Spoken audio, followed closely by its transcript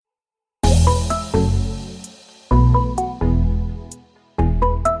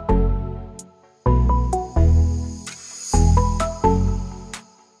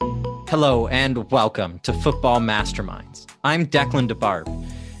Hello and welcome to Futbol Masterminds. I'm Declan DeBarb,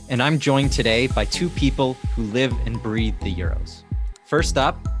 and I'm joined today by two people who live and breathe the Euros. First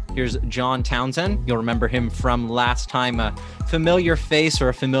up, here's John Townsend. You'll remember him from last time, a familiar face or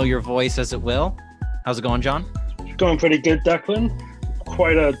a familiar voice as it will. How's it going, John? Going pretty good, Declan.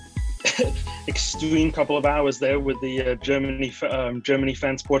 Quite a extreme couple of hours there with the Germany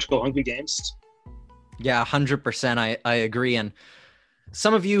France Portugal Hungary games. Yeah, 100%. I agree. And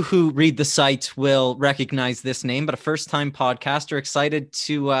some of you who read the site will recognize this name, but a first-time podcaster. Excited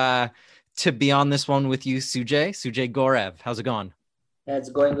to be on this one with you, Sujay Gorev. How's it going? Yeah, it's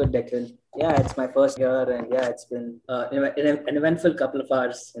going good, Declan. Yeah, it's my first year, and yeah, it's been an eventful couple of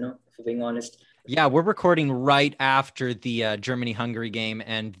hours, if you're being honest. Yeah, we're recording right after the Germany-Hungary game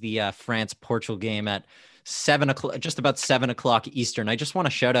and the France-Portugal game at 7 o'clock, just about 7 o'clock Eastern. I just want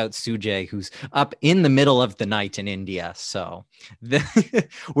to shout out Sujay, who's up in the middle of the night in India. So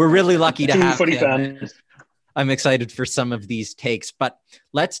we're really lucky to have him. I'm excited for some of these takes, but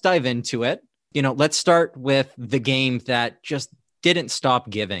let's dive into it. Let's start with the game that just didn't stop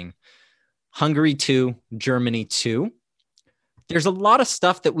giving. Hungary 2, Germany 2. There's a lot of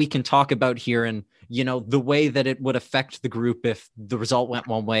stuff that we can talk about here, and the way that it would affect the group if the result went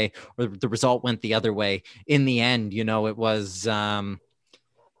one way or the result went the other way. In the end, it was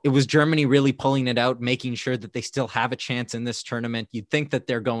Germany really pulling it out, making sure that they still have a chance in this tournament. You'd think that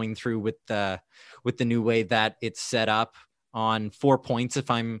they're going through with the new way that it's set up on 4 points,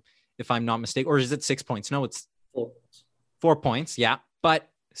 if I'm not mistaken, or is it 6 points? No, it's 4 points. Yeah, but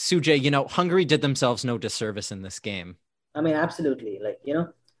Sujay, Hungary did themselves no disservice in this game. I mean, absolutely.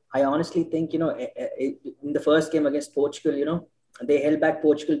 I honestly think, in the first game against Portugal, they held back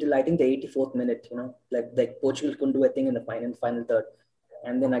Portugal till I think the 84th minute, like Portugal couldn't do a thing in the final third.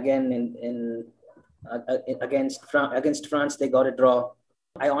 And then again against France, they got a draw.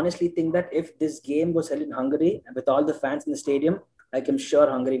 I honestly think that if this game was held in Hungary with all the fans in the stadium, I'm sure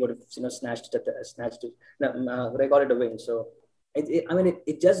Hungary would have snatched it, recorded a win. So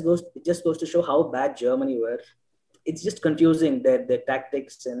it just goes to show how bad Germany were. It's just confusing their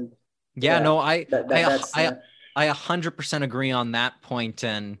tactics and I 100% agree on that point.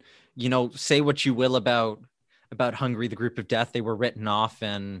 And say what you will about Hungary, the group of death, they were written off,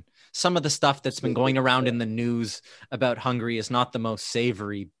 and some of the stuff that's been going around in the news about Hungary is not the most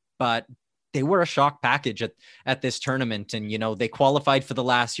savory, but they were a shock package at this tournament. And they qualified for the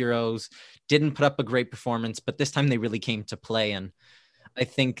last Euros, didn't put up a great performance, but this time they really came to play. And I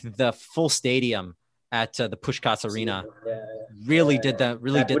think the full stadium at the Puskás Arena really did that.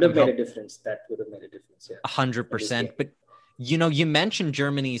 Really did would have made a difference. That would have made a difference. Yeah, 100%. But you mentioned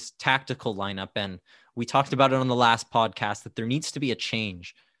Germany's tactical lineup, and we talked about it on the last podcast that there needs to be a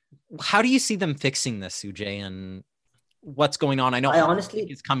change. How do you see them fixing this, Sujay, and what's going on? I know honestly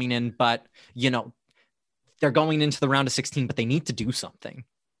is coming in, but they're going into the round of 16, but they need to do something.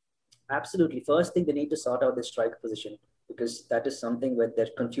 Absolutely. First thing, they need to sort out the striker position, because that is something where they're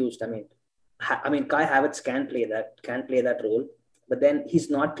confused. I mean, Kai Havertz can play that role, but then he's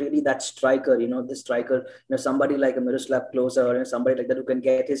not really that striker. The striker, somebody like a Miroslav Klose or somebody like that who can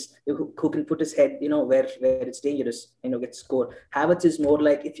who can put his head, where it's dangerous, get scored. Havertz is more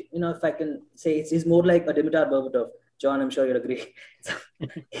like, if I can say, he's more like a Dimitar Berbatov. John, I'm sure you'll agree.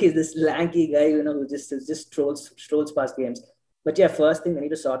 He's this lanky guy, who just strolls past games. But yeah, first thing, they need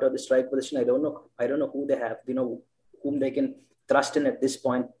to sort out the strike position. I don't know who they have, whom they can thrust in at this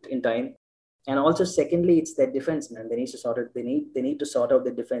point in time. And also, secondly, it's their defense, man. They need to sort out. They need to sort out the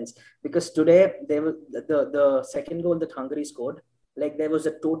defense, because today the second goal that Hungary scored, there was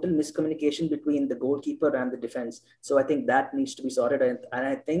a total miscommunication between the goalkeeper and the defense. So I think that needs to be sorted. And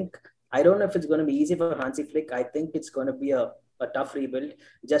I think, I don't know if it's going to be easy for Hansi Flick. I think it's going to be a tough rebuild,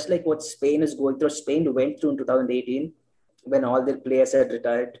 just like what Spain is going through. Spain went through in 2018 when all their players had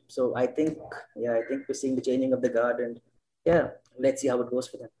retired. So I think we're seeing the changing of the guard, and let's see how it goes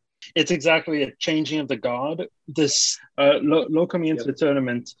for them. It's exactly a changing of the guard. This Lo coming into the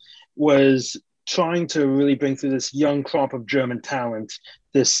tournament was trying to really bring through this young crop of German talent,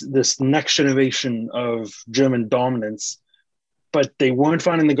 this next generation of German dominance. But they weren't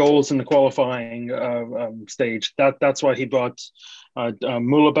finding the goals in the qualifying stage. That's why he brought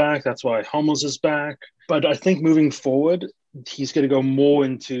Müller back. That's why Hummels is back. But I think moving forward, he's going to go more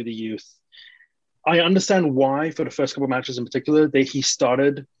into the youth. I understand why, for the first couple of matches in particular, he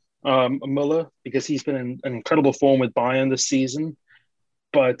started Müller, because he's been in an incredible form with Bayern this season,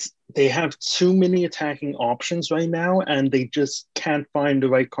 but they have too many attacking options right now, and they just can't find the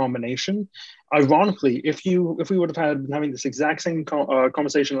right combination. Ironically, if we would have been having this exact same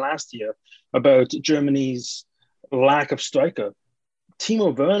conversation last year about Germany's lack of striker,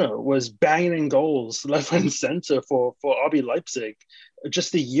 Timo Werner was banging in goals left and center for RB Leipzig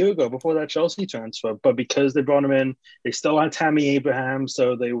just a year ago before that Chelsea transfer. But because they brought him in, they still had Tammy Abraham,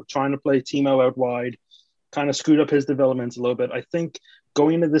 so they were trying to play Timo out wide, kind of screwed up his development a little bit. I think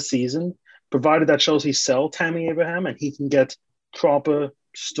going into the season, provided that Chelsea sell Tammy Abraham and he can get proper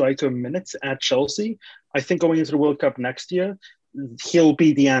striker minutes at Chelsea, I think going into the World Cup next year, he'll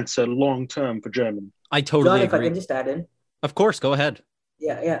be the answer long term for Germany. I totally John, agree. if I can just add in. Of course, go ahead.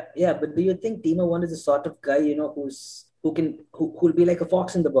 Yeah. But do you think Timo Werner is the sort of guy, who'll be like a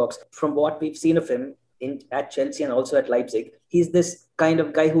fox in the box? From what we've seen of him at Chelsea and also at Leipzig, he's this kind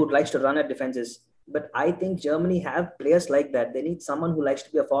of guy who likes to run at defenses. But I think Germany have players like that. They need someone who likes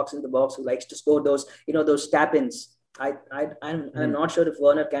to be a fox in the box, who likes to score those tap-ins. I'm not sure if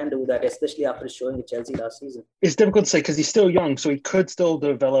Werner can do that, especially after showing with Chelsea last season. It's difficult to say because he's still young, so he could still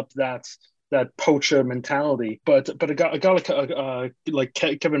develop that poacher mentality. But a guy like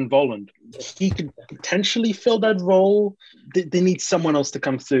Kevin Volland, he could potentially fill that role. They need someone else to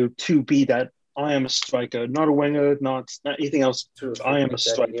come through to be that. I am a striker, not a winger, not anything else. True. I am a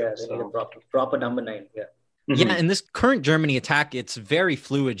striker. Yeah, they need a proper number 9. Yeah. Mm-hmm. Yeah, in this current Germany attack, it's very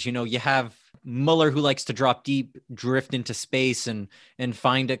fluid. You have Muller, who likes to drop deep, drift into space, and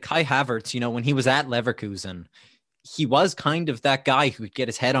find it. Kai Havertz, when he was at Leverkusen, he was kind of that guy who would get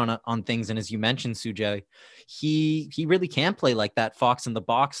his head on things. And as you mentioned, Sujay, he really can play like that fox in the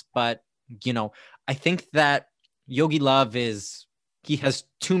box. But, I think that Yogi Löw he has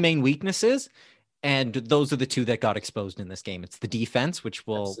two main weaknesses, and those are the two that got exposed in this game. It's the defense, which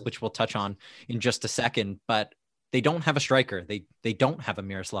we'll touch on in just a second, but they don't have a striker. They don't have a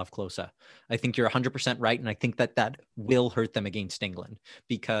Miroslav Klose. I think you're 100% right, and I think that will hurt them against England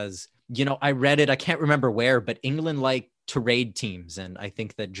because, I read it, I can't remember where, but England like to raid teams, and I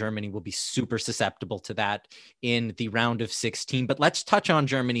think that Germany will be super susceptible to that in the round of 16. But let's touch on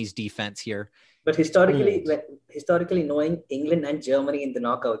Germany's defense here. But historically, knowing England and Germany in the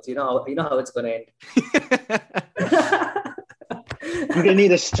knockouts, you know how it's going to end. You're gonna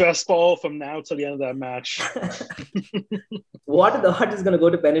need a stress ball from now till the end of that match. What if the heart is gonna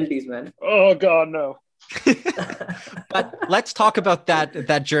go to penalties, man? Oh God, no. But let's talk about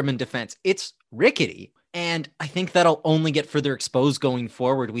that German defense. It's rickety. And I think that'll only get further exposed going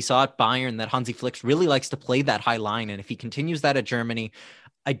forward. We saw at Bayern that Hansi Flick really likes to play that high line. And if he continues that at Germany,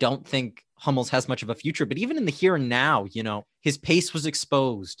 I don't think Hummels has much of a future. But even in the here and now, his pace was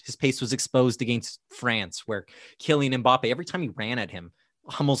exposed. His pace was exposed against France, where Kylian Mbappe, every time he ran at him,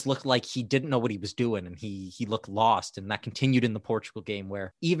 Hummels looked like he didn't know what he was doing, and he looked lost. And that continued in the Portugal game,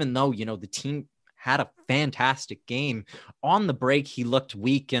 where even though, the team had a fantastic game, on the break, he looked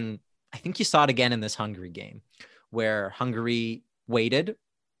weak. And I think you saw it again in this Hungary game, where Hungary waited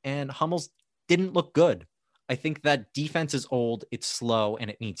and Hummels didn't look good. I think that defense is old, it's slow, and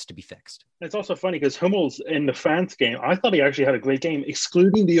it needs to be fixed. It's also funny because Hummels in the France game, I thought he actually had a great game,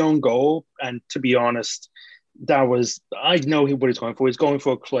 excluding the own goal. And to be honest, I know what he's going for. He's going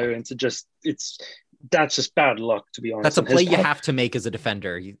for a clearance. That's just bad luck, to be honest. That's a play you have to make as a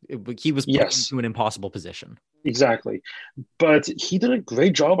defender. He was put into an impossible position. Exactly. But he did a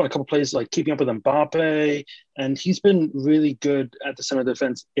great job on a couple of plays, like keeping up with Mbappe, and he's been really good at the center of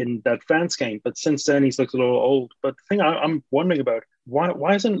defense in that France game. But since then, he's looked a little old. But the thing I'm wondering about,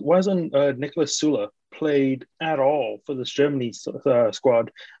 why isn't Nicolas Süle played at all for this Germany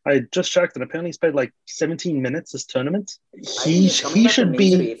squad? I just checked, and apparently he's played like 17 minutes this tournament. He should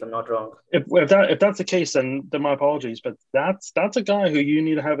be, injury, if I'm not wrong. If that's the case, then my apologies. But that's a guy who you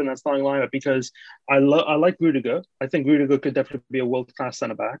need to have in that starting lineup, because I like Rudiger. I think Rudiger could definitely be a world class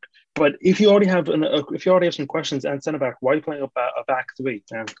centre back. But if you already have some questions and centre back, why are you playing a back three?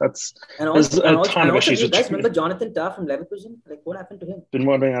 Yeah, that's a ton of issues. You guys remember Jonathan Tah from Leverkusen? Like, what happened to him? Been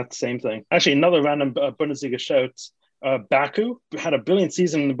wondering that same thing. Actually, another random Bundesliga shout. Baku had a brilliant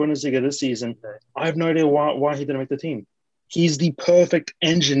season in the Bundesliga this season. I have no idea why he didn't make the team. He's the perfect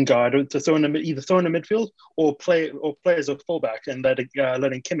engine guy to throw in either throw in the midfield or play as a fullback and letting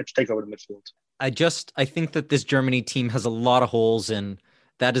Kimmich take over the midfield. I think that this Germany team has a lot of holes, and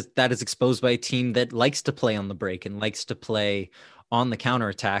that is exposed by a team that likes to play on the break and likes to play on the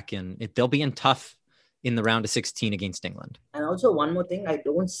counterattack, and they'll be tough in the round of 16 against England. And also one more thing, I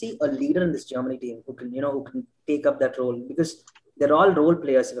don't see a leader in this Germany team who can take up that role, because they're all role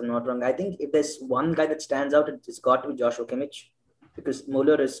players, if I'm not wrong. I think if there's one guy that stands out, it's got to be Joshua Kimmich, because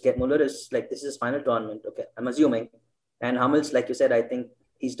Muller is like, this is his final tournament. Okay, I'm assuming. And Hummels, like you said, I think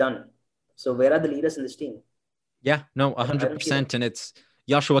he's done. So where are the leaders in this team? Yeah, no, 100%. And it's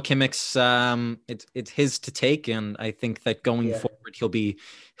Joshua Kimmich's, it's his to take. And I think that going forward,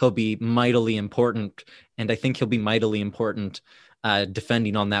 he'll be mightily important. And I think he'll be mightily important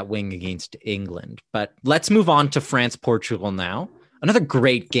defending on that wing against England. But let's move on to France-Portugal now. Another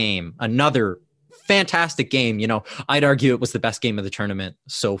great game, another fantastic game. You know, I'd argue it was the best game of the tournament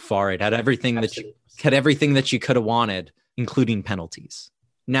so far. It had everything that you could have wanted, including penalties.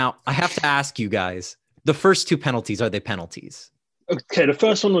 Now, I have to ask you guys, the first two penalties, are they penalties? Okay, the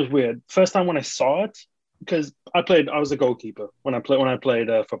first one was weird. First time when I saw it, because I was a goalkeeper when I played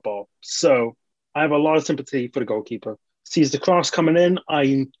football. So I have a lot of sympathy for the goalkeeper. Sees the cross coming in,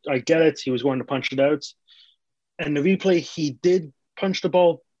 I get it. He was going to punch it out. And the replay, he did punch the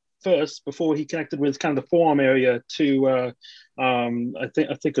ball first before he connected with kind of the forearm area to I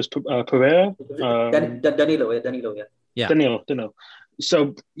think it was Pereira. Danilo, yeah. Danilo.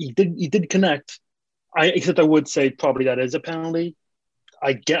 So he did connect. Except I would say probably that is a penalty.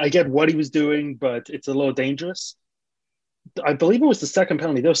 I get what he was doing, but it's a little dangerous. I believe it was the second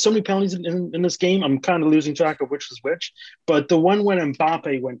penalty. There were so many penalties in this game. I'm kind of losing track of which was which. But the one when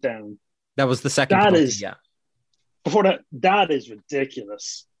Mbappe went down. That was the second penalty, yeah. Before that is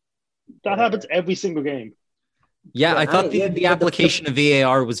ridiculous. That happens every single game. Yeah, I thought the application of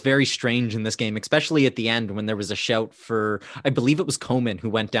VAR was very strange in this game, especially at the end when there was a shout for, I believe it was Koeman who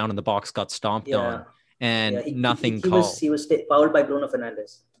went down in the box, got stomped on, and nothing called. He was fouled by Bruno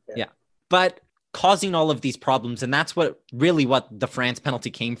Fernandes. Yeah. But causing all of these problems, and that's what the France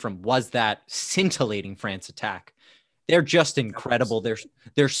penalty came from, was that scintillating France attack. They're just incredible.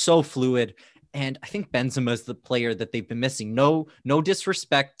 They're so fluid. And I think Benzema is the player that they've been missing. No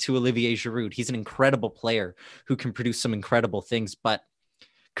disrespect to Olivier Giroud. He's an incredible player who can produce some incredible things. But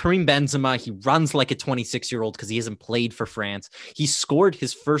Karim Benzema, he runs like a 26-year-old because he hasn't played for France. He scored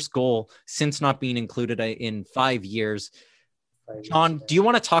his first goal since not being included in 5 years. John, do you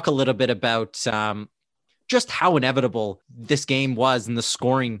want to talk a little bit about just how inevitable this game was and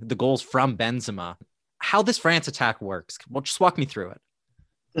the goals from Benzema? How this France attack works? Well, just walk me through it.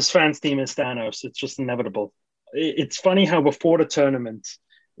 This France team is Thanos. It's just inevitable. It's funny how before the tournament,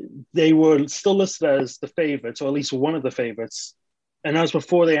 they were still listed as the favorites, or at least one of the favorites. And that was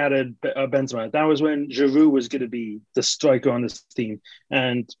before they added Benzema. That was when Giroud was going to be the striker on this team.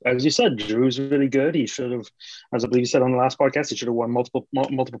 And as you said, Giroud's really good. He should have, as I believe you said on the last podcast, he should have won multiple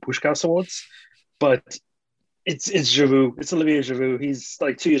Puskás awards. But it's Giroud. It's Olivier Giroud. He's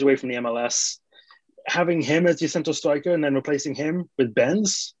like 2 years away from the MLS. Having him as your central striker and then replacing him with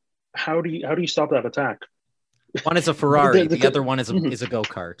Benz, how do you stop that attack? One is a Ferrari, the other one is a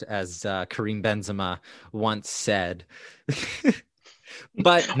go-kart, as Karim Benzema once said.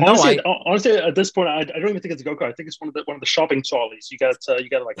 But honestly, at this point, I don't even think it's a go-kart. I think it's one of the shopping trolleys. You got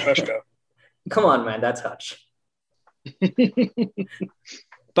like Freshco. Come on, man, that's harsh.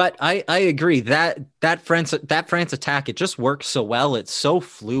 But I agree that France attack, it just works so well. It's so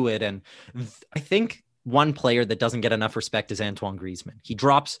fluid. And I think one player that doesn't get enough respect is Antoine Griezmann. He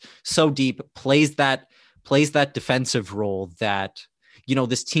drops so deep, plays that defensive role that, you know,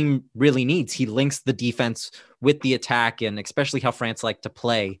 this team really needs. He links the defense with the attack, and especially how France like to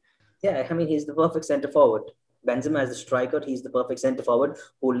play. Yeah, I mean, he's the perfect center forward. Benzema as a striker, he's the perfect center forward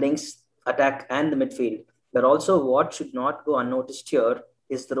who links attack and the midfield. But also what should not go unnoticed here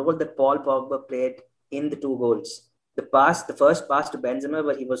is the role that Paul Pogba played in the 2 goals. The first pass to Benzema,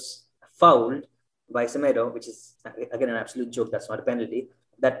 where he was fouled by Semedo, which is, again, an absolute joke. That's not a penalty.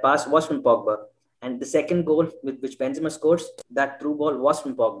 That pass was from Pogba. And the second goal with which Benzema scores, that through ball was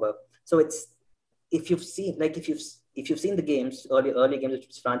from Pogba. So it's, if you've seen the games, early games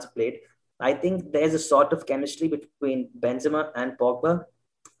which France played, I think there's a sort of chemistry between Benzema and Pogba.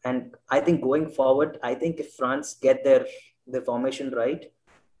 And I think going forward, if France get their formation right,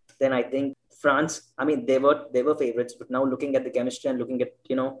 then I think France, I mean, they were favorites, but now looking at the chemistry and looking at,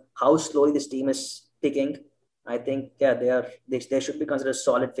 you know, how slowly this team is picking, I think, they should be considered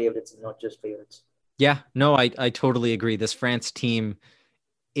solid favorites, not just favorites. Yeah, no, I totally agree. This France team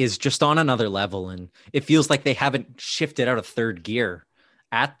is just on another level, and it feels like they haven't shifted out of third gear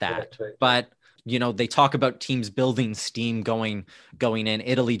at that. Right. But, you know, they talk about teams building steam going in.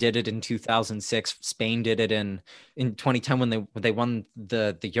 Italy did it in 2006. Spain did it in 2010 when they won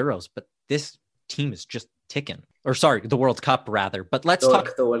the Euros. But this team is just ticking. Or sorry, the World Cup rather. But let's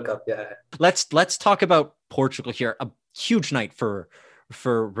talk the World Cup. Yeah. Let's talk about Portugal here. A huge night for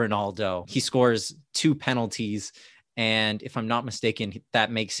Ronaldo. He scores 2 penalties. And if I'm not mistaken, that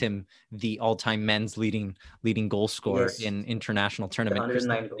makes him the all-time men's leading goal scorer in international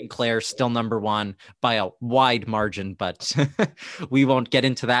tournament. Claire's still number 1 by a wide margin, but we won't get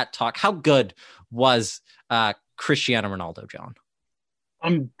into that talk. How good was Cristiano Ronaldo, John?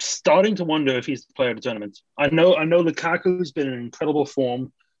 I'm starting to wonder if he's the player of the tournament. I know Lukaku's been in incredible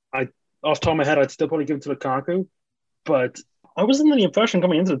form. Off the top of my head, I'd still probably give it to Lukaku, but I was under the impression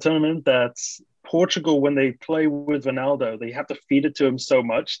coming into the tournament that Portugal, when they play with Ronaldo, they have to feed it to him so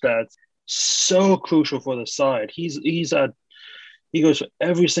much that so crucial for the side. He goes for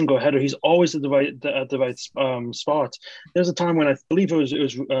every single header. He's always at the right spot. There's a time when I believe it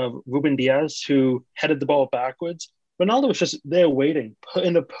was Ruben Diaz who headed the ball backwards. Ronaldo was just there waiting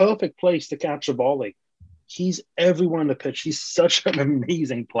in the perfect place to catch the volley. He's everywhere on the pitch. He's such an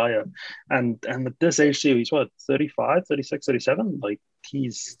amazing player. And at this age too, he's what, 35, 36, 37? Like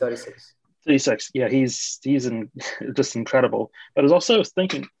he's 36. 36. Yeah, he's just incredible. But I was also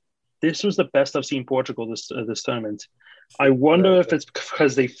thinking, this was the best I've seen Portugal this tournament. I wonder if it's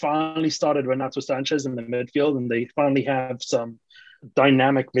because they finally started Renato Sanchez in the midfield and they finally have some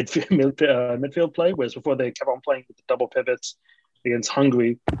dynamic midfield play, whereas before they kept on playing with the double pivots against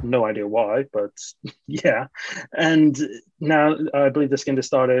Hungary. No idea why, but yeah. And now I believe this game just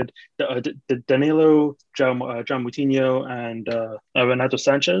started. Danilo, João Moutinho, and Renato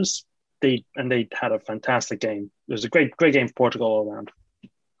Sanchez. They had a fantastic game. It was a great game for Portugal all around.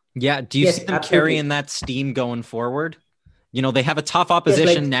 Yeah. Do you see them carrying that steam going forward? You know, they have a tough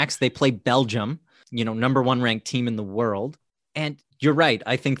opposition next. They play Belgium, you know, number 1 ranked team in the world. And you're right.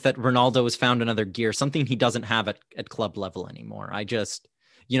 I think that Ronaldo has found another gear, something he doesn't have at club level anymore.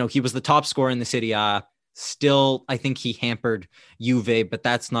 He was the top scorer in the Serie A. Still, I think he hampered Juve, but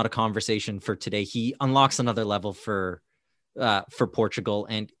that's not a conversation for today. He unlocks another level for Portugal,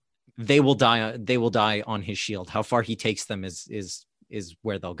 and they will die on his shield. How far he takes them is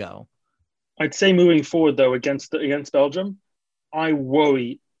where they'll go. I'd say moving forward, though, against Belgium, I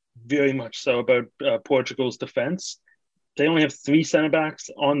worry very much so about Portugal's defense. They only have 3 center backs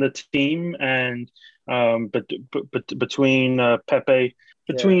on the team, and but between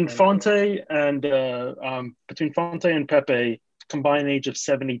Fonte and Pepe, combined age of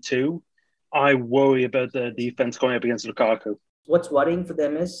 72, I worry about the defense going up against Lukaku. What's worrying for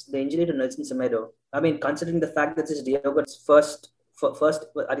them is the injury to Nelson Semedo. I mean, considering the fact that this is Diogo's first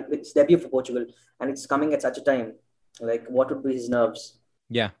it's debut for Portugal, and it's coming at such a time. Like, what would be his nerves?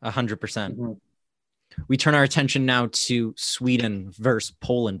 Yeah, 100%. Mm-hmm. We turn our attention now to Sweden versus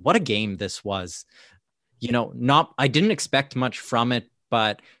Poland. What a game this was. You know, I didn't expect much from it,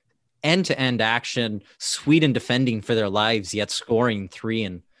 but end-to-end action, Sweden defending for their lives, yet scoring 3.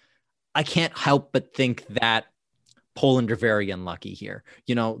 And I can't help but think that Poland are very unlucky here.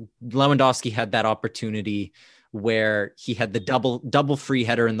 You know, Lewandowski had that opportunity where he had the double free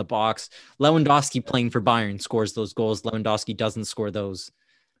header in the box. Lewandowski playing for Bayern scores those goals. Lewandowski doesn't score those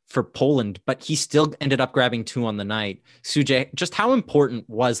for Poland, but he still ended up grabbing 2 on the night. Sujay, just how important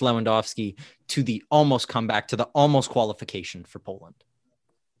was Lewandowski to the almost comeback, to the almost qualification for Poland?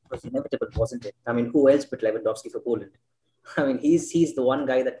 It was inevitable, wasn't it? I mean, who else but Lewandowski for Poland? I mean, he's the one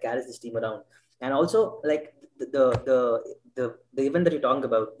guy that carries this team around. And also, like, the event that you're talking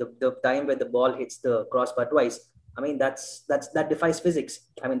about, the time where the ball hits the crossbar twice, I mean, that defies physics.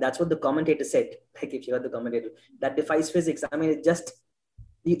 I mean, that's what the commentator said. Like, if you heard the commentator, that defies physics. I mean, it just,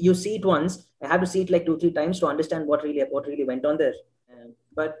 you see it once. I have to see it like 2-3 times to understand what really went on there.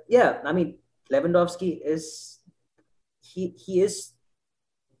 But yeah, I mean, Lewandowski is he is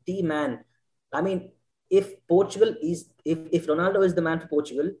the man. I mean, if Ronaldo is the man for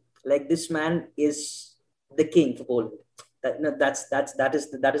Portugal, like, this man is the king for Poland. That is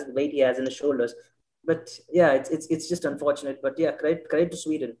the weight he has in his shoulders. But yeah, it's just unfortunate. But yeah, credit to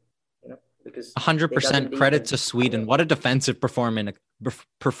Sweden, you know, because 100% credit to Sweden. What a defensive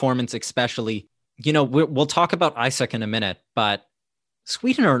performance, especially. You know, we'll talk about Isaac in a minute, but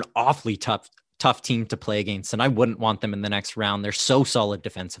Sweden are an awfully tough team to play against, and I wouldn't want them in the next round. They're so solid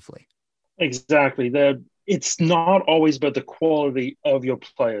defensively. Exactly. It's not always about the quality of your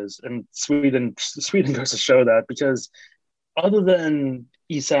players, and Sweden goes to show that, because other than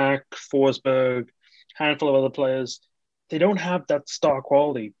Isak, Forsberg, handful of other players, they don't have that star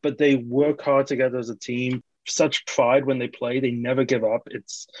quality, but they work hard together as a team. Such pride when they play. They never give up.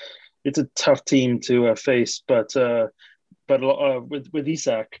 It's a tough team to face, but with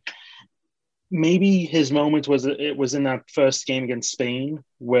Isak, maybe his moment was in that first game against Spain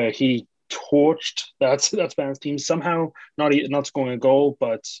where he torched that Spanish team, somehow not scoring a goal,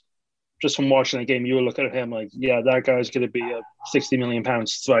 but just from watching the game, you would look at him like, yeah, that guy's going to be a 60 million pound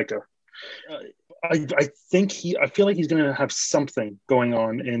striker. I feel like he's going to have something going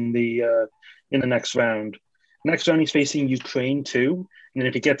on in the next round. Next round, he's facing Ukraine too, and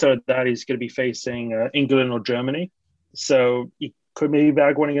if he gets out of that, he's going to be facing England or Germany. So he could maybe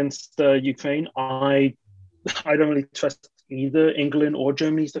bag one against Ukraine. I don't really trust either England or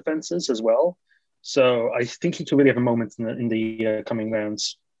Germany's defenses as well. So I think he could really have a moment in the coming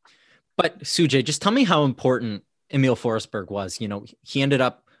rounds. But Sujay, just tell me how important Emil Forsberg was. He ended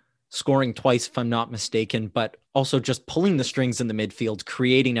up scoring twice, if I'm not mistaken, but also just pulling the strings in the midfield,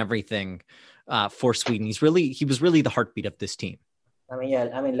 creating everything for Sweden. He was really the heartbeat of this team.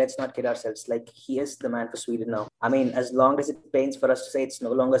 Let's not kid ourselves. Like, he is the man for Sweden now. As long as it pains for us to say it's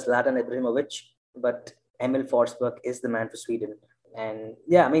no longer Zlatan Ibrahimovic, but Emil Forsberg is the man for Sweden. And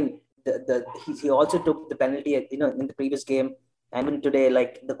yeah, he also took the penalty, in the previous game. And even today,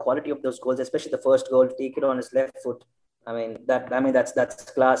 like, the quality of those goals, especially the first goal, take it on his left foot.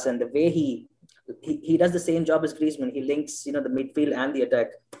 That's class. And the way he does the same job as Griezmann. He links, the midfield and the attack.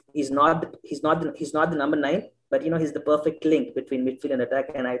 He's not the number 9, but he's the perfect link between midfield and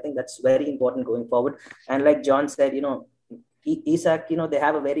attack. And I think that's very important going forward. And like John said, Isak, they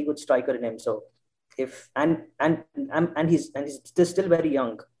have a very good striker in him. So he's still very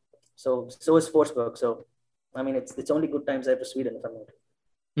young. So is Forsberg. So it's only good times for Sweden, if I'm not.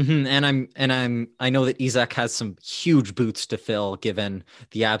 Mm-hmm. I know that Isak has some huge boots to fill given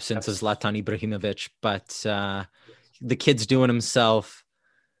the absence of Zlatan Ibrahimovic, but the kid's doing himself.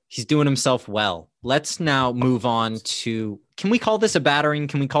 He's doing himself well. Let's now move on to, can we call this a battering?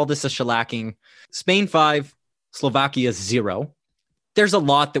 Can we call this a shellacking? Spain 5, Slovakia 0. There's a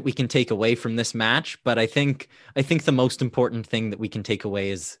lot that we can take away from this match, but I think the most important thing that we can take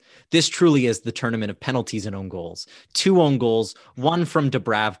away is this truly is the tournament of penalties and own goals. 2 own goals, one from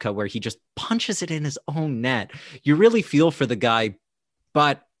Dubravka where he just punches it in his own net. You really feel for the guy,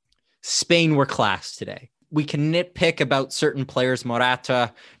 but Spain were class today. We can nitpick about certain players.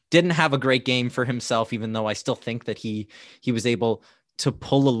 Morata didn't have a great game for himself, even though I still think that he was able to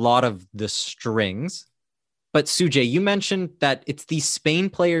pull a lot of the strings. But Sujay, you mentioned that it's these Spain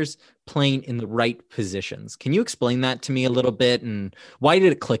players playing in the right positions. Can you explain that to me a little bit? And why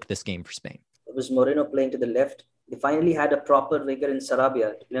did it click this game for Spain? It was Moreno playing to the left. They finally had a proper winger in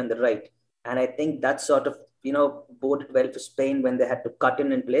Sarabia to play on the right. And I think that sort of, boded well for Spain when they had to cut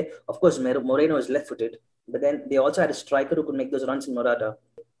in and play. Of course, Moreno is left-footed, but then they also had a striker who could make those runs in Morata.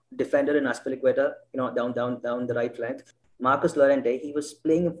 Defender in Azpilicueta, down the right flank. Marcus Llorente, he was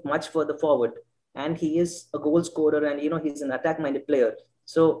playing much further forward. And he is a goal scorer and, he's an attack-minded player.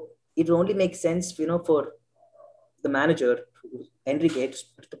 So it only makes sense, for the manager, Enrique,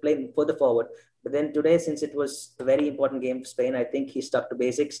 to play further forward. But then today, since it was a very important game for Spain, I think he stuck to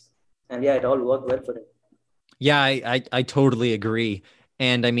basics. And yeah, it all worked well for him. Yeah, I totally agree.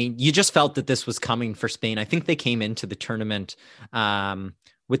 And you just felt that this was coming for Spain. I think they came into the tournament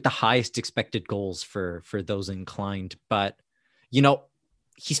with the highest expected goals for those inclined. But,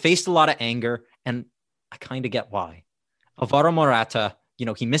 he's faced a lot of anger. And I kind of get why. Alvaro Morata,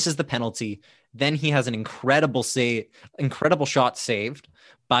 he misses the penalty. Then he has an incredible shot saved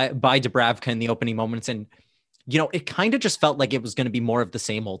by Dubravka in the opening moments. And, it kind of just felt like it was going to be more of the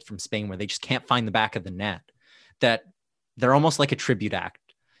same old from Spain, where they just can't find the back of the net, that they're almost like a tribute act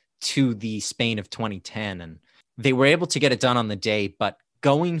to the Spain of 2010. And they were able to get it done on the day. But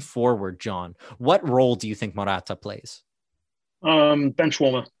going forward, John, what role do you think Morata plays? Bench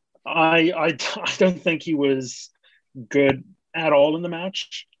warmer. I don't think he was good at all in the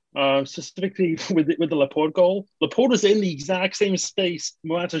match. Specifically with the Laporte goal. Laporte was in the exact same space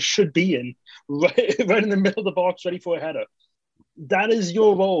Morata should be in, right in the middle of the box, ready for a header. That is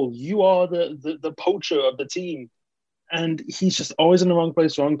your role. You are the poacher of the team, and he's just always in the wrong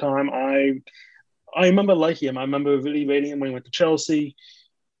place, wrong time. I remember liking him. I remember really rating him when he went to Chelsea.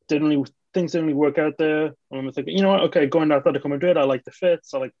 Things didn't really work out there. I remember thinking, you know what? Okay, going to Atletico Madrid, I like the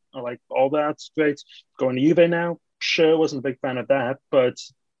fits. I like all that. It's great. Going to Juve now, sure, wasn't a big fan of that, but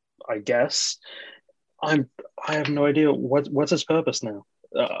I guess I have no idea what's his purpose now.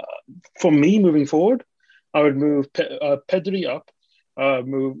 For me, moving forward, I would move Pedri up,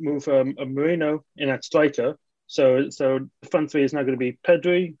 move Moreno in at striker. So the front three is now going to be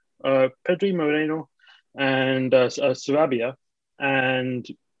Pedri, Moreno, and Sarabia, and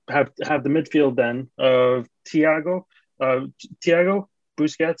have the midfield then of Thiago,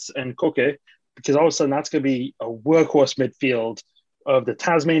 Busquets, and Koke, because all of a sudden that's going to be a workhorse midfield of the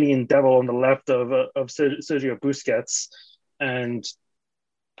Tasmanian devil on the left of Sergio Busquets and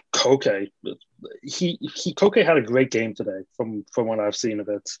Koke. Koke had a great game today from what I've seen of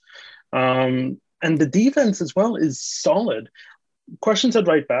it. And the defense as well is solid. Questions at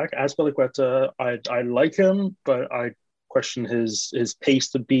right back. Azpilicueta, I like him, but I question his pace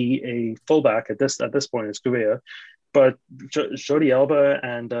to be a fullback at this point in his career. But Jordi Alba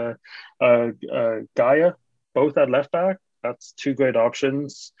and Gaia, both at left back, that's two great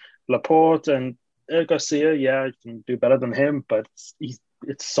options. Laporte and Garcia, yeah, you can do better than him, but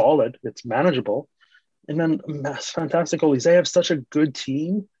it's solid, it's manageable. And then fantastic goalies. They have such a good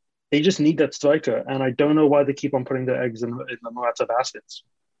team they just need that striker, and I don't know why they keep on putting their eggs in the Morata baskets.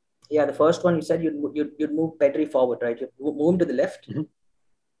 Yeah, the first one you said you'd move Pedri forward, right? You move him to the left.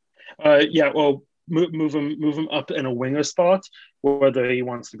 Yeah, well, move him up in a winger spot, whether he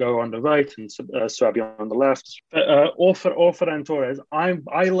wants to go on the right and Sarabia on the left, or Ferran Torres.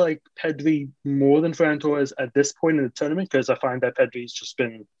 I like Pedri more than Ferran Torres at this point in the tournament because I find that Pedri's just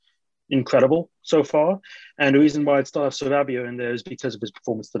been incredible so far, and the reason why I still have Sarabia in there is because of his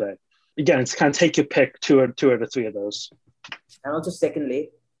performance today. Again, it's kind of take your pick, two out of three of those. And also, secondly,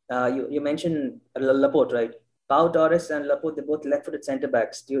 you mentioned Laporte, right? Pau Torres and Laporte, they're both left-footed centre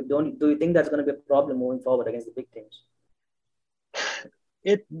backs. Do you think that's going to be a problem moving forward against the big teams?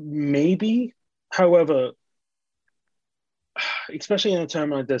 It may be, however, especially in a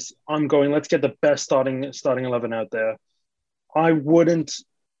tournament like this, I'm going, let's get the best starting 11 out there. I wouldn't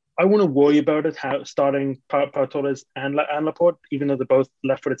worry about it starting Pau Torres and Laporte, even though they're both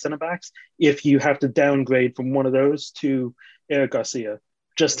left-footed centre backs. If you have to downgrade from one of those to Eric Garcia,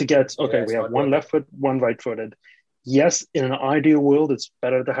 just to get we have one left foot, one right footed. Yes, in an ideal world, it's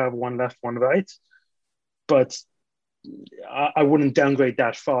better to have one left, one right, but I wouldn't downgrade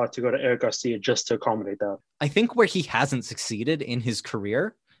that far to go to Eric Garcia just to accommodate that. I think where he hasn't succeeded in his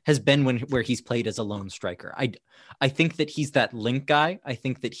career has been where he's played as a lone striker. I think that he's that link guy. I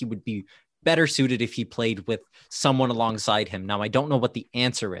think that he would be better suited if he played with someone alongside him. Now, I don't know what the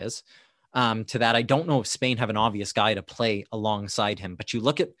answer is to that. I don't know if Spain have an obvious guy to play alongside him, but you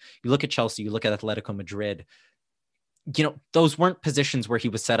look at Chelsea, you look at Atletico Madrid, those weren't positions where he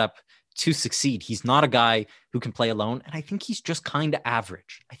was set up to succeed. He's not a guy who can play alone. And I think he's just kind of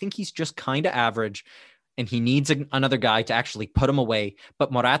average. And he needs another guy to actually put him away.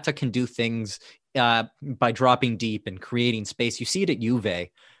 But Morata can do things by dropping deep and creating space. You see it at Juve,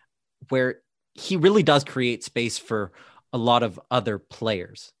 where he really does create space for a lot of other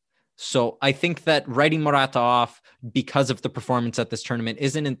players. So I think that writing Morata off because of the performance at this tournament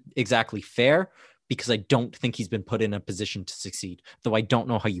isn't exactly fair, because I don't think he's been put in a position to succeed, though I don't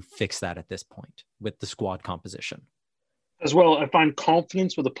know how you fix that at this point with the squad composition. As well, I find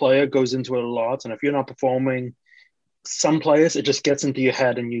confidence with a player goes into it a lot. And if you're not performing, some players, it just gets into your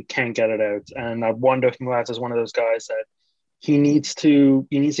head and you can't get it out. And I wonder if Morata is one of those guys that he needs to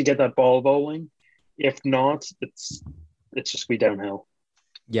get that ball rolling. If not, it's just be downhill.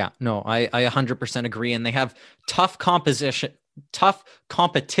 Yeah, no, I 100% agree. And they have tough competition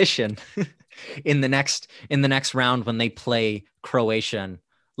in the next round when they play Croatia.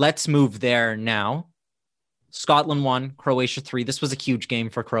 Let's move there now. Scotland 1, Croatia 3. This was a huge game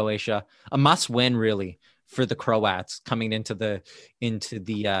for Croatia, a must-win really for the Croats coming into the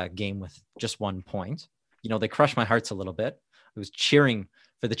game with just 1 point. They crushed my hearts a little bit. I was cheering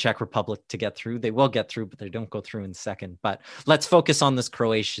for the Czech Republic to get through. They will get through, but they don't go through in second. But let's focus on this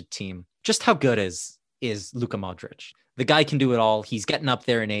Croatia team. Just how good is Luka Modric? The guy can do it all. He's getting up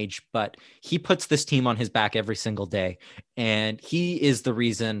there in age, but he puts this team on his back every single day. And he is the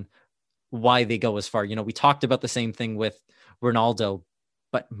reason why they go as far. We talked about the same thing with Ronaldo,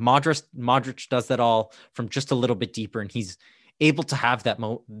 but Modric does that all from just a little bit deeper, and he's able to have that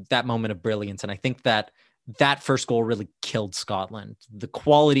moment of brilliance. And I think that first goal really killed Scotland. The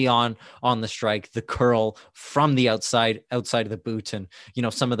quality on the strike, the curl from the outside of the boot, and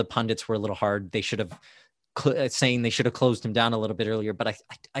some of the pundits were a little hard. They should have saying they should have closed him down a little bit earlier. But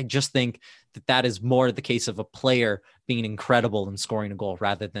I just think that is more the case of a player being incredible and scoring a goal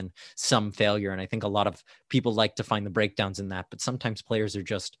rather than some failure. And I think a lot of people like to find the breakdowns in that, but sometimes players are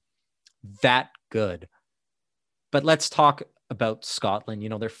just that good. But let's talk about Scotland.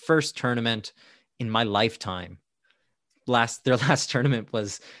 Their first tournament in my lifetime. Their last tournament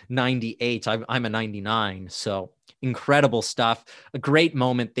was 98. I'm a 99. So incredible stuff. A great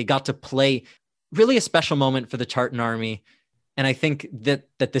moment. They got to play. Really a special moment for the Tartan Army. And I think that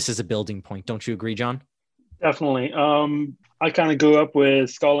this is a building point. Don't you agree, John? Definitely. I kind of grew up with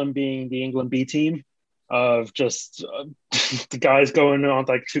Scotland being the England B team of just the guys going on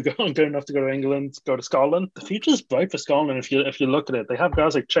good enough to go to England, go to Scotland. The future's bright for Scotland if you look at it. They have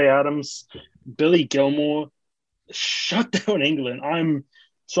guys like Che Adams, Billy Gilmore. Shut down England. I'm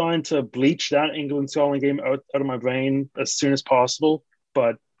trying to bleach that England-Scotland game out of my brain as soon as possible,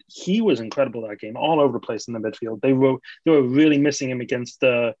 but he was incredible that game, all over the place in the midfield. They were really missing him against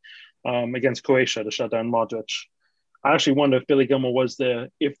Croatia to shut down Modric. I actually wonder if Billy Gilmore was there,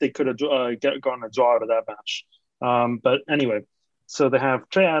 if they could have gotten a draw out of that match. But anyway, so they have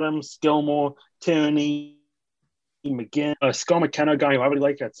Trey Adams, Gilmore, Tierney, McGinn, Scott McKenna, guy who I really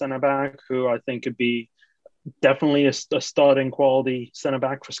like at centre back, who I think could be definitely a starting quality centre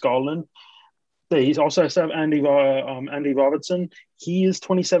back for Scotland. They also have Andy Robertson. He is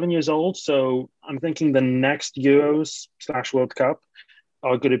 27 years old, so I'm thinking the next Euros/World Cup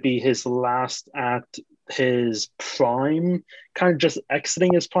are going to be his last at his prime, kind of just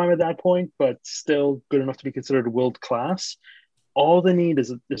exiting his prime at that point, but still good enough to be considered world class. All they need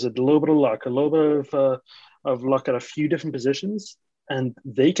is a little bit of luck, a little bit of luck at a few different positions, and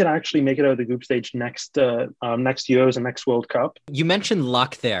they can actually make it out of the group stage next Euros and next World Cup. You mentioned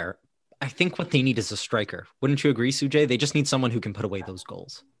luck there. I think what they need is a striker. Wouldn't you agree, Sujay? They just need someone who can put away those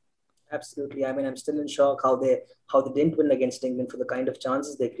goals. Absolutely. I mean, I'm still in shock how they didn't win against England for the kind of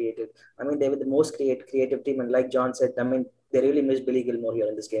chances they created. I mean, they were the most creative team, and like John said, I mean, they really missed Billy Gilmore here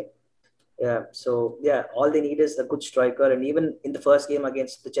in this game. Yeah. So yeah, all they need is a good striker, and even in the first game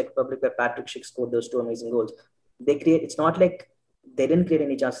against the Czech Republic, where Patrick Schick scored those two amazing goals, it's not like they didn't create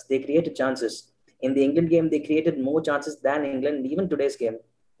any chances. They created chances. In the England game, they created more chances than England. Even today's game,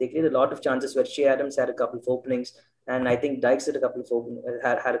 they created a lot of chances where Shea Adams had a couple of openings, and I think Dykes had a couple of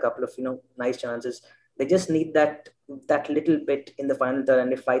had a couple of nice chances. They just need that little bit in the final third,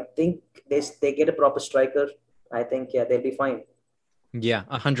 and if I think they get a proper striker, I think they'll be fine. Yeah,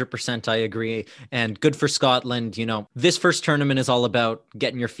 100%. I agree. And good for Scotland. This first tournament is all about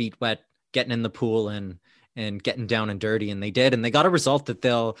getting your feet wet, getting in the pool and getting down and dirty. And they did, and they got a result that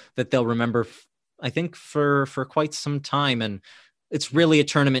they'll remember, I think, for quite some time. And it's really a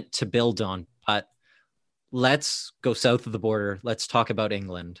tournament to build on. But let's go south of the border. Let's talk about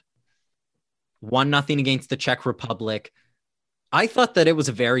England. 1-0 against the Czech Republic. I thought that it was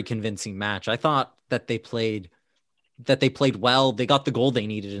a very convincing match. I thought that they played well. They got the goal they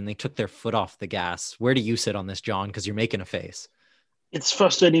needed, and they took their foot off the gas. Where do you sit on this, John? Because you're making a face. It's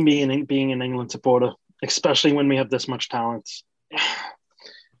frustrating being an England supporter, especially when we have this much talent.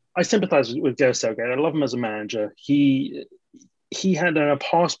 I sympathize with Gareth Southgate. I love him as a manager. He had an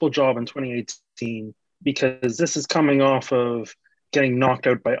impossible job in 2018 because this is coming off of getting knocked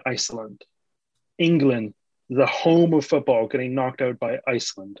out by Iceland. England, the home of football, getting knocked out by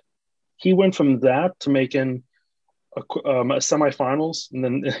Iceland. He went from that to making a semifinals and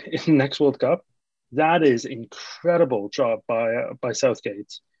then in the next World Cup. That is incredible job by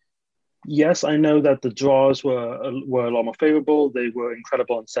Southgate. Yes, I know that the draws were a lot more favorable. They were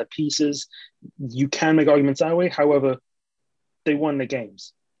incredible on set pieces. You can make arguments that way. However, they won the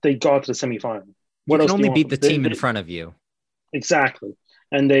games. They got to the semifinal. You can only beat the team in front of you. Exactly,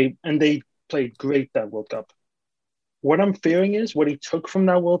 and they played great that World Cup. What I'm fearing is what he took from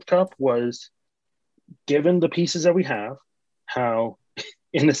that World Cup was, given the pieces that we have, how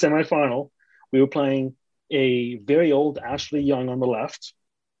in the semifinal we were playing a very old Ashley Young on the left.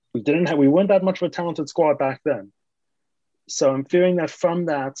 We weren't that much of a talented squad back then. So I'm fearing that from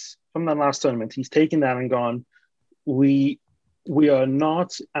that last tournament, he's taken that and gone, we are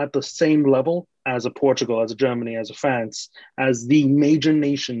not at the same level as a Portugal, as a Germany, as a France, as the major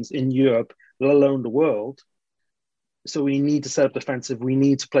nations in Europe, let alone the world. So we need to set up defensive. We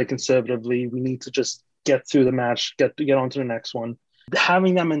need to play conservatively. We need to just get through the match, get on to the next one.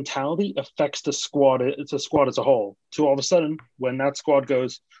 Having that mentality affects the squad as a whole. So all of a sudden, when that squad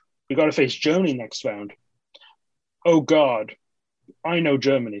goes, we got to face Germany next round. Oh God, I know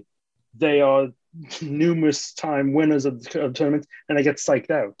Germany. They are numerous time winners of tournaments, and they get psyched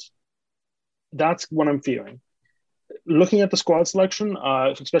out. That's what I'm fearing. Looking at the squad selection,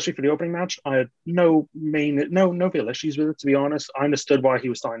 especially for the opening match, I had no real issues with it, to be honest. I understood why he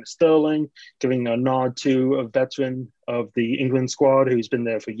was starting Sterling, giving a nod to a veteran of the England squad who's been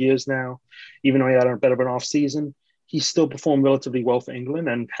there for years now. Even though he had a bit of an off season, he still performed relatively well for England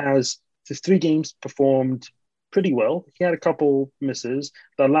and has, his 3 games, performed pretty well. He had a couple misses.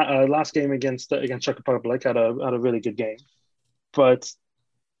 The last game against Czech Republic had a really good game. But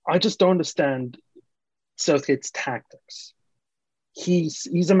I just don't understand Southgate's tactics.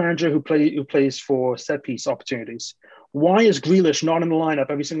 He's a manager who plays for set piece opportunities. Why is Grealish not in the lineup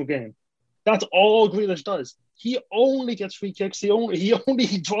every single game? That's all Grealish does. He only gets free kicks. He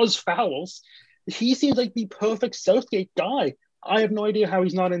only draws fouls. He seems like the perfect Southgate guy. I have no idea how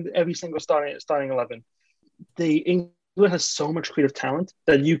he's not in every single starting 11. England has so much creative talent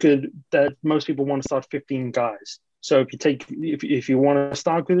that most people want to start 15 guys. So if you want to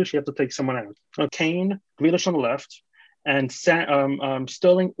start Grealish, you have to take someone out. Kane, Grealish on the left, and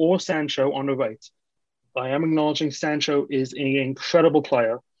Sterling or Sancho on the right. I am acknowledging Sancho is an incredible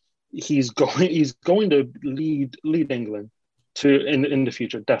player. He's going to lead England in the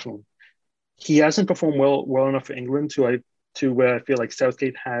future, definitely. He hasn't performed well enough for England to where I feel like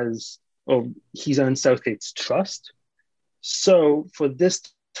Southgate he's earned Southgate's trust. So for this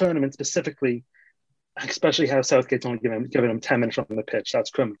tournament specifically, especially how Southgate's only given him 10 minutes on the pitch, that's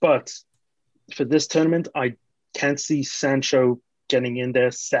criminal. But For this tournament, I can't see Sancho getting in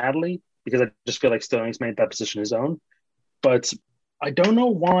there, sadly, because I just feel like Sterling's made that position his own. But I don't know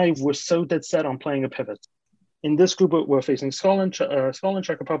why we're so dead set on playing a pivot. In this group, we're facing Scotland,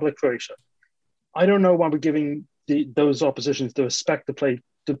 Czech Republic, Croatia. I don't know why we're giving those oppositions the respect to play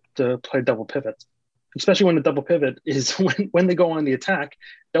double pivot, especially when the double pivot is when they go on the attack.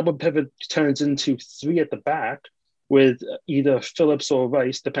 Double pivot turns into three at the back with either Phillips or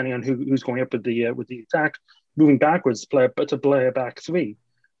Rice, depending on who's going up with the attack, moving backwards to play a back three,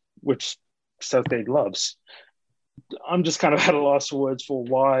 which Southgate loves. I'm just kind of at a loss for words for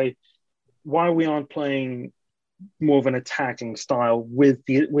why we aren't playing more of an attacking style with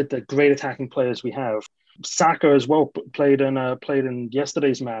the great attacking players we have. Saka as well played in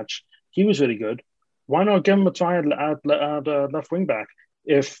yesterday's match. He was really good. Why not give him a try at left wing back?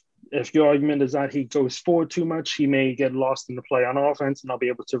 If your argument is that he goes forward too much, he may get lost in the play on offense and not be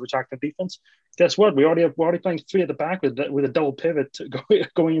able to attack the defense. Guess what? We're already playing three at the back with a double pivot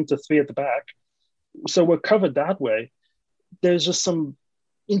going into three at the back. So we're covered that way. There's just some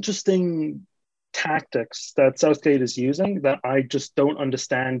interesting tactics that Southgate is using that I just don't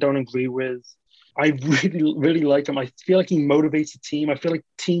understand, don't agree with. I really, really like him. I feel like he motivates the team. I feel like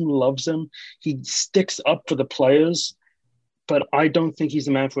the team loves him. He sticks up for the players, but I don't think he's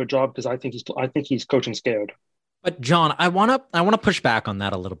the man for a job because I think he's coaching scared. But John, I want to push back on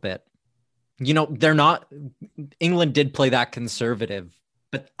that a little bit. They're not. England did play that conservative.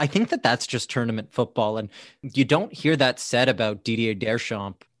 But I think that's just tournament football. And you don't hear that said about Didier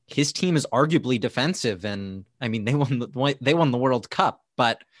Deschamps. His team is arguably defensive. And I mean, they won the World Cup,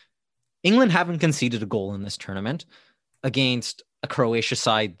 but England haven't conceded a goal in this tournament against a Croatia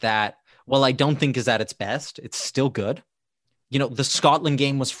side that, well, I don't think is at its best. It's still good. The Scotland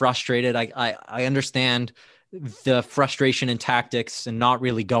game was frustrated. I understand the frustration in tactics and not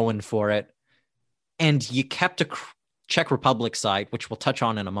really going for it. And you kept a Czech Republic side, which we'll touch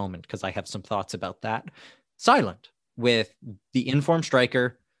on in a moment because I have some thoughts about that, silent with the informed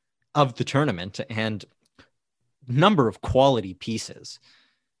striker of the tournament and number of quality pieces.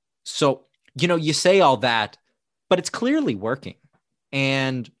 So, you say all that, but it's clearly working.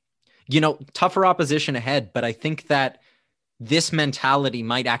 And, tougher opposition ahead, but I think that this mentality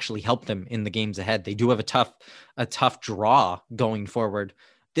might actually help them in the games ahead. They do have a tough draw going forward.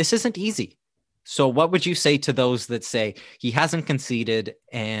 This isn't easy. So what would you say to those that say he hasn't conceded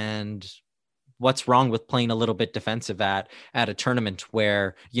and what's wrong with playing a little bit defensive at a tournament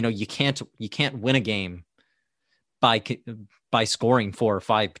where, you can't win a game by scoring 4 or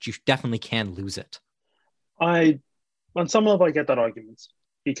 5, but you definitely can lose it? On some level, I get that argument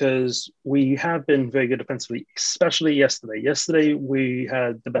because we have been very good defensively, especially yesterday. Yesterday, we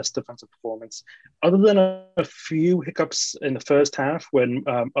had the best defensive performance. Other than a few hiccups in the first half when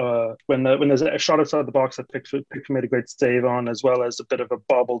there's a shot outside the box that Pickford made a great save on, as well as a bit of a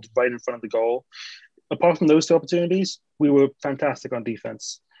bobbled right in front of the goal. Apart from those two opportunities, we were fantastic on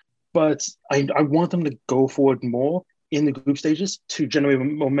defense. But I want them to go forward more in the group stages to generate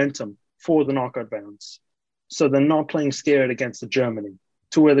momentum for the knockout rounds. So they're not playing scared against Germany,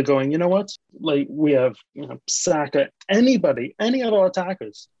 to where they're going, you know what? Like we have Saka, any of our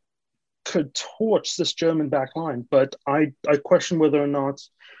attackers could torch this German back line. But I question whether or not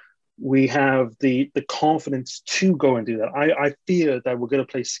we have the confidence to go and do that. I fear that we're going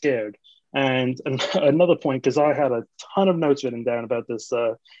to play scared. And another point, because I had a ton of notes written down about this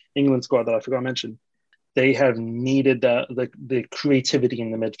England squad that I forgot to mention. They have needed the creativity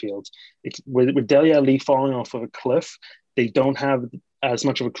in the midfield. With Dele Alli falling off of a cliff, they don't have as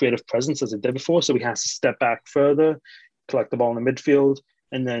much of a creative presence as they did before. So he has to step back further, collect the ball in the midfield,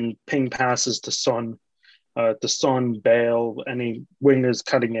 and then ping passes to Son, Bale, any wingers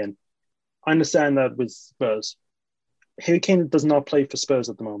cutting in. I understand that with Spurs. Harry Kane does not play for Spurs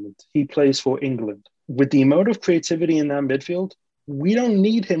at the moment. He plays for England. With the amount of creativity in that midfield, we don't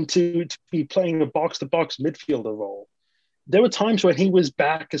need him to be playing a box-to-box midfielder role. There were times when he was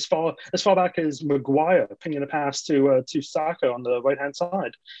back as far back as Maguire, pinging a pass to Saka on the right-hand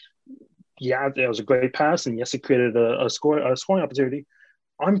side. Yeah, there was a great pass, and yes, it created a scoring opportunity.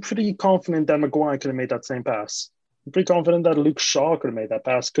 I'm pretty confident that Maguire could have made that same pass. I'm pretty confident that Luke Shaw could have made that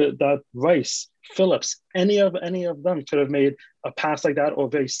pass. That Rice, Phillips, any of them could have made a pass like that or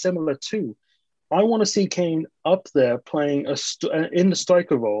very similar to. I want to see Kane up there playing in the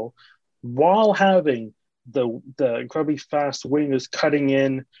striker role while having the incredibly fast wingers cutting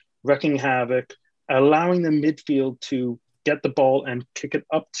in, wrecking havoc, allowing the midfield to get the ball and kick it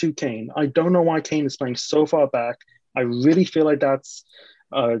up to Kane. I don't know why Kane is playing so far back. I really feel like that's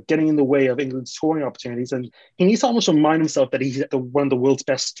getting in the way of England's scoring opportunities. And he needs to almost remind himself that he's one of the world's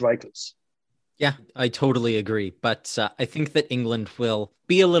best strikers. Yeah, I totally agree. But I think that England will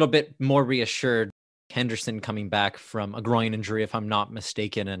be a little bit more reassured. Henderson coming back from a groin injury, if I'm not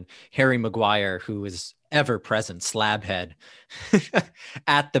mistaken, and Harry Maguire, who is ever present, slabhead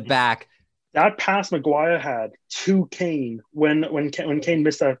at the back. That pass Maguire had to Kane when Kane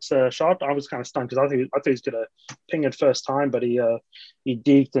missed that shot, I was kind of stunned because I thought he was gonna ping it first time, but he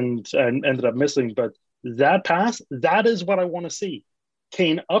deked and ended up missing. But that pass, that is what I want to see.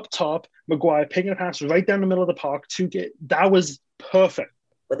 Kane up top, Maguire pinging a pass right down the middle of the park to get that was perfect.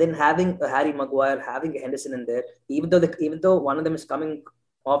 But then having a Harry Maguire, having a Henderson in there, even though one of them is coming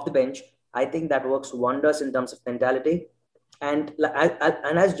off the bench, I think that works wonders in terms of mentality. And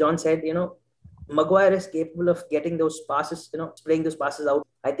as John said, Maguire is capable of getting those passes, spraying those passes out.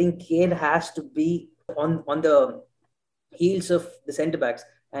 I think Kane has to be on the heels of the centre backs.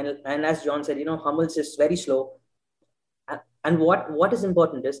 And as John said, Hummels is very slow. And what is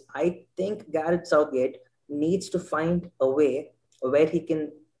important is I think Gareth Southgate needs to find a way where he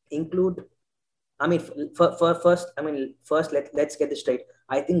can include. I mean, first let's get this straight.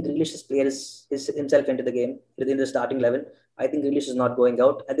 I think Grealish has played himself into the game within the starting 11. I think Grealish is not going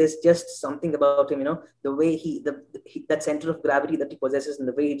out. And there's just something about him, the way that center of gravity that he possesses and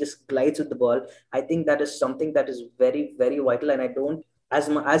the way he just glides with the ball. I think that is something that is very, very vital. And I don't,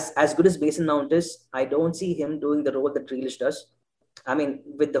 as good as Mason Mount is, I don't see him doing the role that Grealish does. I mean,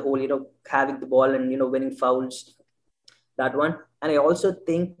 with the whole, having the ball and, winning fouls, that one. And I also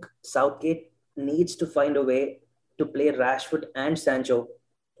think Southgate needs to find a way to play Rashford and Sancho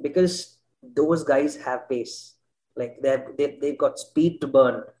because those guys have pace. Like they've got speed to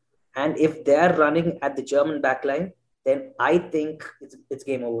burn. And if they're running at the German backline, then I think it's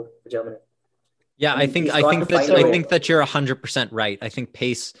game over for Germany. Yeah, I think that you're 100% right. I think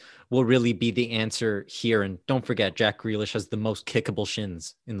pace will really be the answer here. And don't forget, Jack Grealish has the most kickable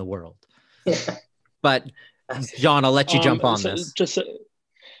shins in the world. Yeah. But John, I'll let you jump on this.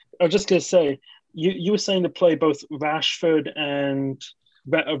 I was just going to say, you were saying to play both Rashford and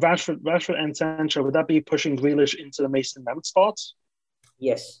Sancho. Would that be pushing Grealish into the Mason Mount spots?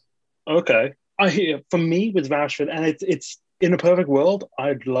 Yes. Okay. I hear. For me, with Rashford, and it's in a perfect world,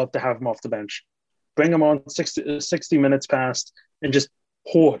 I'd love to have him off the bench. Bring him on 60 minutes past and just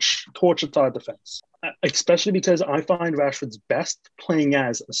torch the side defense. Especially because I find Rashford's best playing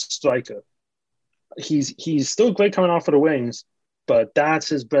as a striker. He's still great coming off of the wings, but that's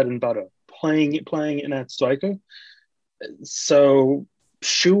his bread and butter. Playing in that striker. So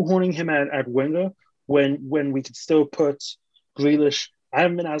shoehorning him at winger when we could still put Grealish. I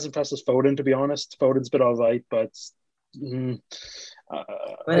haven't been as impressed as Foden, to be honest. Foden's been all right, but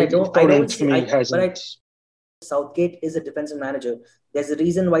Southgate is a defensive manager. There's a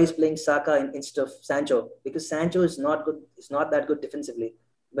reason why he's playing Saka instead of Sancho, because Sancho is not good. It's not that good defensively,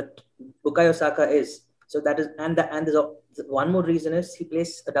 but Bukayo Saka is. So that is, and there's one more reason is he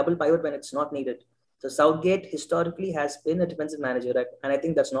plays a double pivot when it's not needed. So Southgate historically has been a defensive manager, right? And I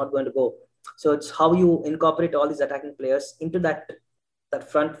think that's not going to go. So it's how you incorporate all these attacking players into that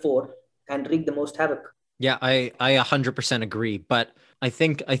front four and wreak the most havoc. Yeah, I 100% agree. But I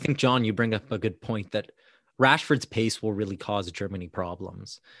think John, you bring up a good point that Rashford's pace will really cause Germany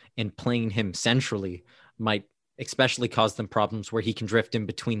problems, and playing him centrally might especially cause them problems where he can drift in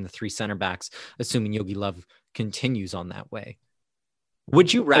between the three center backs, assuming Yogi Löw continues on that way.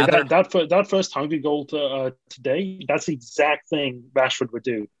 Would you rather that first Hungary goal today? That's the exact thing Rashford would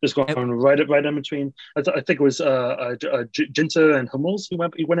do. Just going right in between. I think it was Ginter and Hummels. He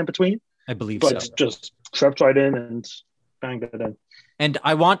went in between. I believe but so. Just crept right in and banged it in. And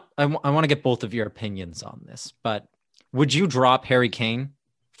I want to get both of your opinions on this. But would you drop Harry Kane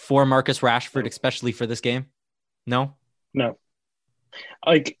for Marcus Rashford, especially for this game? No.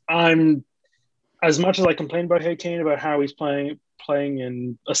 I'm as much as I complain about Harry Kane about how he's playing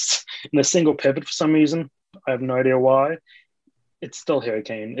in a single pivot for some reason. I have no idea why. It's still Harry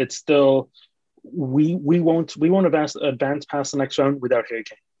Kane. It's still we won't advance past the next round without Harry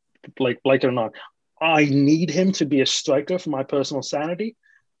Kane. Like it or not, I need him to be a striker for my personal sanity.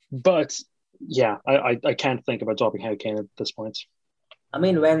 But yeah, I can't think about dropping Harry Kane at this point. I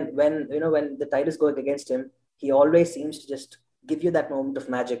mean, when the tide is going against him, he always seems to just give you that moment of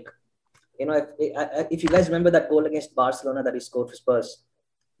magic. If you guys remember that goal against Barcelona that he scored for Spurs,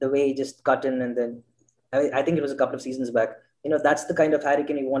 the way he just cut in, and then I think it was a couple of seasons back. That's the kind of Harry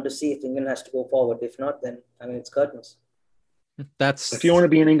Kane you want to see if England has to go forward. If not, then it's curtains. If you want to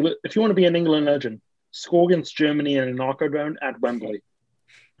be an England legend, score against Germany in a knockout round at Wembley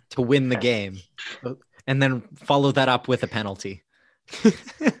to win the game, and then follow that up with a penalty.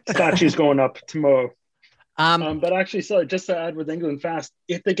 Statues going up tomorrow. But actually, sorry, just to add with England fast,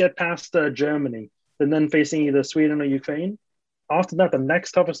 if they get past Germany, then facing either Sweden or Ukraine, after that, the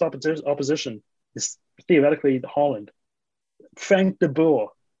next toughest opposition is theoretically Holland. Frank de Boer.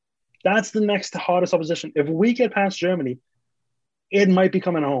 That's the next hardest opposition. If we get past Germany, it might be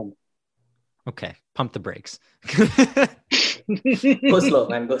coming home. Okay, pump the brakes. Go slow,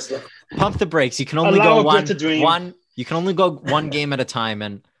 man. Go slow. Pump the brakes. You can only go one. You can only go one game at a time,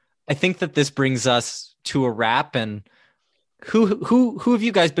 and I think that this brings us to a wrap. And who have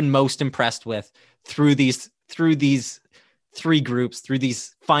you guys been most impressed with through these three groups, through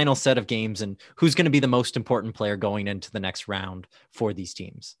these final set of games, and who's going to be the most important player going into the next round for these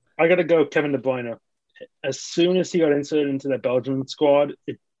teams? I got to go Kevin De Bruyne. As soon as he got inserted into the Belgian squad,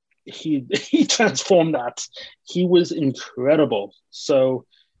 he transformed that. He was incredible. So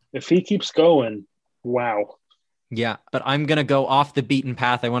if he keeps going, wow. Yeah, but I'm going to go off the beaten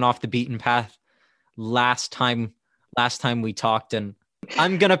path. I went off the beaten path last time we talked, and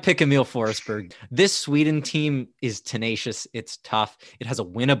I'm going to pick Emil Forsberg. This Sweden team is tenacious. It's tough. It has a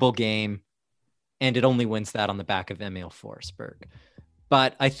winnable game, and it only wins that on the back of Emil Forsberg.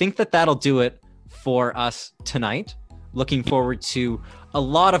 But I think that that'll do it for us tonight. Looking forward to a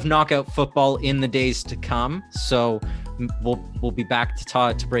lot of knockout football in the days to come. So we'll be back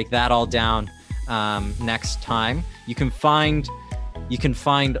to break that all down next time. You can find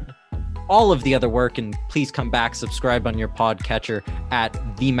all of the other work, and please come back, subscribe on your podcatcher at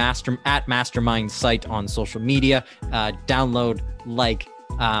Masterminds site on social media. Download,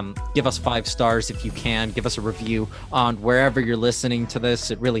 give us 5 stars if you can. Give us a review on wherever you're listening to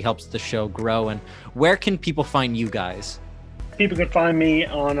this. It really helps the show grow. And where can people find you guys? People can find me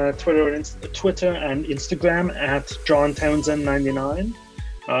on Twitter and Instagram at John Townsend 99.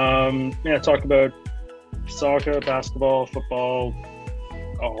 Talk about soccer, basketball, football,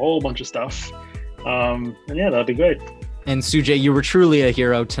 a whole bunch of stuff. That'd be great. And Sujay, you were truly a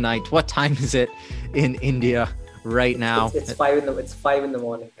hero tonight. What time is it in India right now? It's 5 in the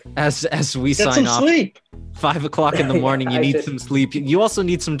morning. As we Get sign some off, sleep. 5 o'clock in the morning. You need did. some sleep. You also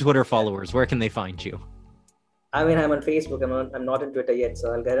need some Twitter followers. Where can they find you? I mean, I'm on Facebook. I'm not on Twitter yet,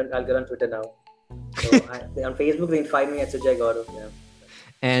 so I'll get on Twitter now. So on Facebook, they can find me at Sujay Gaurav. Yeah.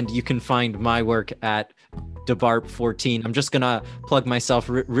 And you can find my work at Debarp14. I'm just going to plug myself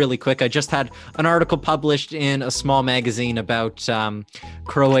really quick. I just had an article published in a small magazine about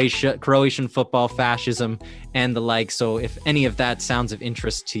Croatian football, fascism, and the like. So if any of that sounds of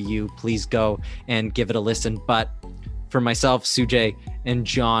interest to you, please go and give it a listen. But for myself, Sujay, and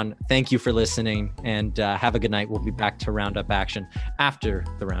John, thank you for listening, and have a good night. We'll be back to round up action after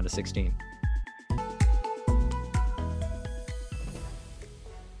the round of 16.